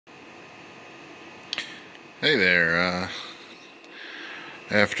Hey there,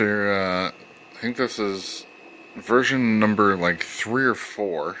 I think this is version number like 3 or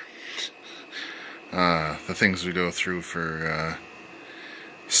 4, the things we go through for,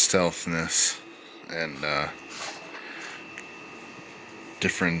 stealthness and,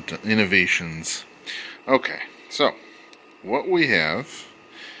 different innovations. Okay, so, what we have,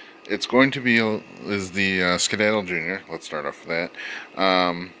 it's going to be, is the, Daddle Jr., let's start off with that,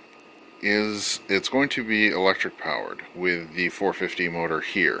 it's going to be electric powered with the 450 motor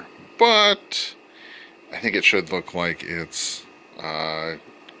here, but I think it should look like it's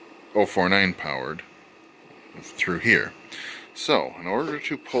 049 powered through here. So in order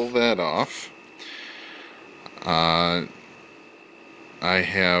to pull that off, I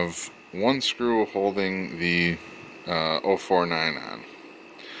have one screw holding the 049 on.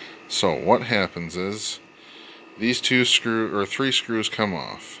 So what happens is these three screws come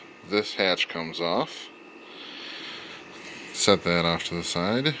off. This hatch comes off. Set that off to the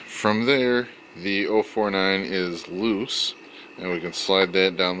side. From there, the 049 is loose, and we can slide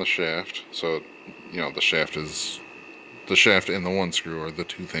that down the shaft. So, you know, the shaft and the one screw are the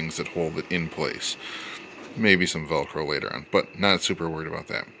two things that hold it in place. Maybe some Velcro later on, but not super worried about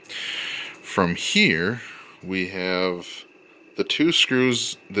that. From here, we have the two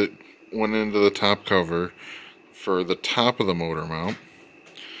screws that went into the top cover for the top of the motor mount,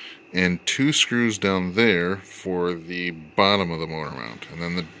 and two screws down there for the bottom of the motor mount, and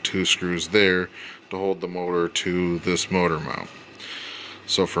then the two screws there to hold the motor to this motor mount.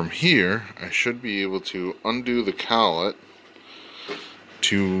 So from here, I should be able to undo the collet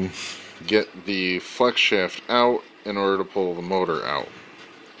to get the flex shaft out in order to pull the motor out.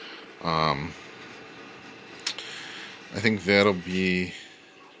 I think that'll be,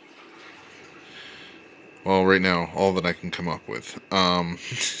 well, right now, all that I can come up with.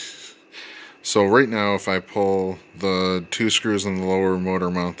 So right now, if I pull the two screws in the lower motor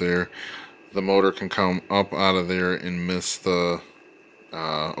mount there, the motor can come up out of there and miss the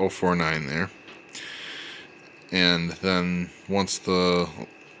 049 there. And then once the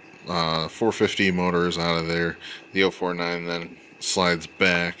 450 motor is out of there, the 049 then slides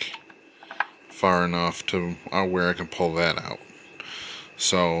back far enough to where I can pull that out.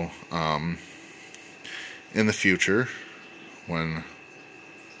 So in the future, when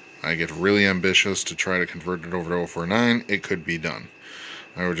I get really ambitious to try to convert it over to 049, it could be done.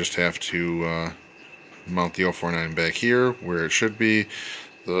 I would just have to mount the 049 back here where it should be.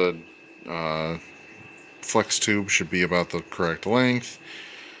 The flex tube should be about the correct length,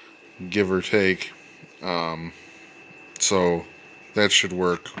 give or take. So that should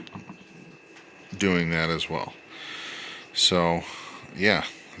work doing that as well. So yeah,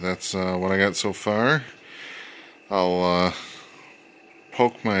 that's what I got so far. I'll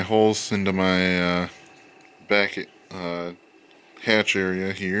poke my holes into my back hatch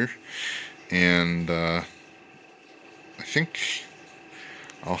area here, and I think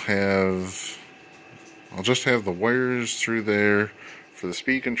I'll just have the wires through there for the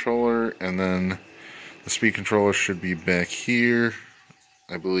speed controller, and then the speed controller should be back here,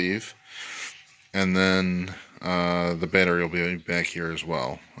 I believe, and then the battery will be back here as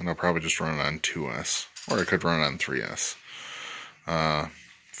well, and I'll probably just run it on 2S, or I could run it on 3S.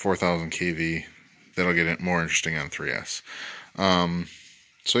 4,000 kV, that'll get it more interesting on 3S.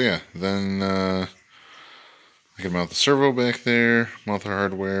 So yeah, then I can mount the servo back there, mount the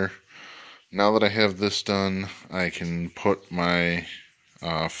hardware. Now that I have this done, I can put my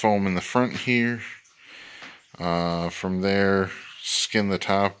foam in the front here. From there, skin the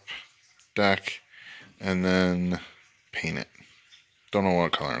top deck, and then paint it. Don't know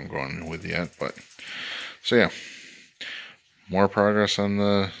what color I'm going with yet, but so yeah. More progress on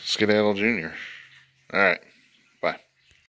the Daddle Jr. Alright.